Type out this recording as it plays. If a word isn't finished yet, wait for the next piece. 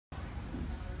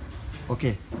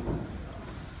Okay.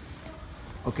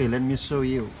 Okay, let me show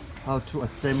you how to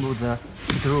assemble the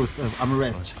screws of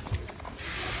armrest.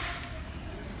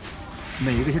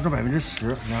 每一个先装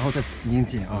10%，然后再拧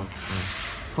紧啊。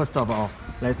First of all,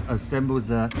 let's assemble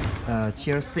the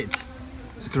chair seat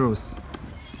screws.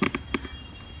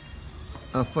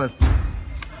 First,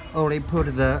 only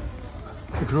put the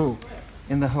screw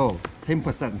in the hole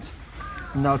 10%,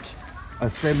 not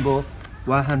assemble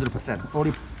 100%.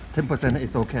 Only 10%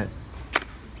 is okay.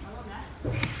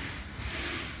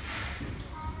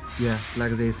 Yeah,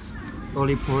 like this.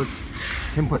 Only put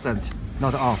 10%,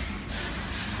 not all.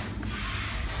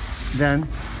 Then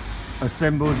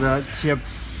assemble the chair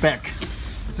back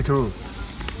screw.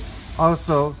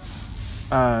 Also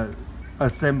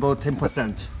assemble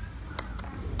 10%.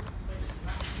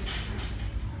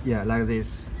 Yeah, like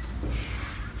this.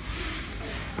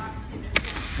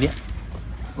 Yeah.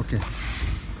 Okay.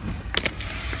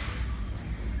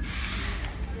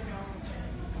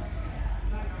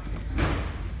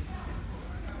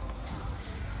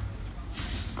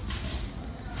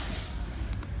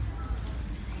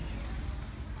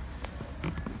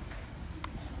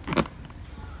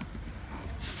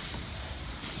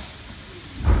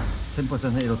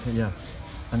 %, is okay, yeah.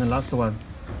 And the last one,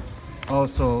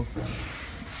 also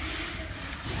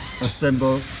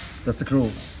assemble the screw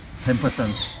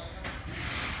 10%.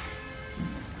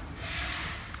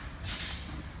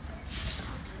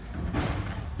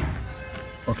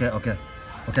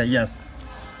 Okay, yes.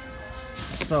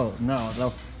 So now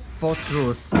the 4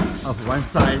 screws of one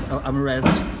side of armrest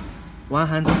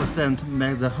 100%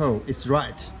 make the hole is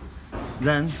right.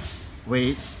 Then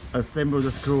we assemble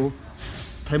the screw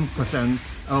 10%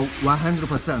 or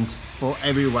 100% for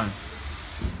everyone.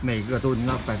 每个都拧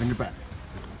到100%。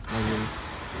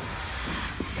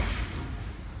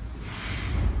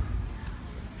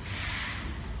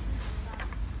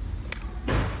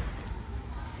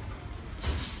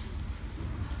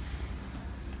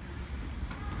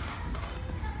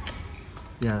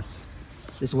Yes,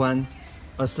 this one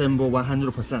assemble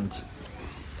 100%,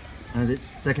 and the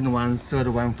second one, third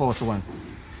one, fourth one,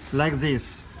 like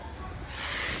this.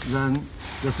 Then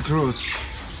the screws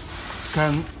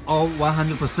can all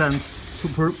 100% to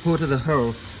put the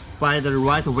hole by the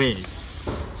right way.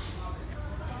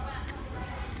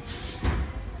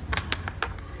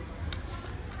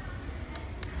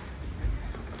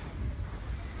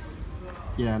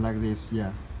 Yeah, like this.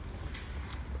 Yeah.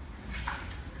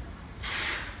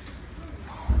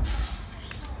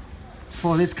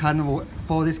 For this kind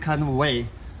of way,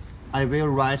 I will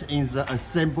write in the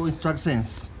assemble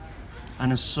instructions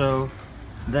and show.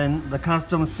 Then the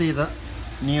customer see the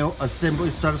new assemble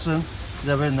instruction,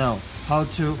 they will know how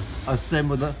to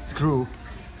assemble the screw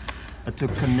to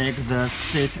connect the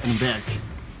seat and back.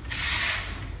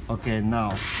 Okay,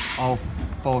 now all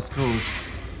 4 screws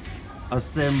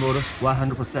assembled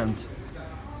 100%.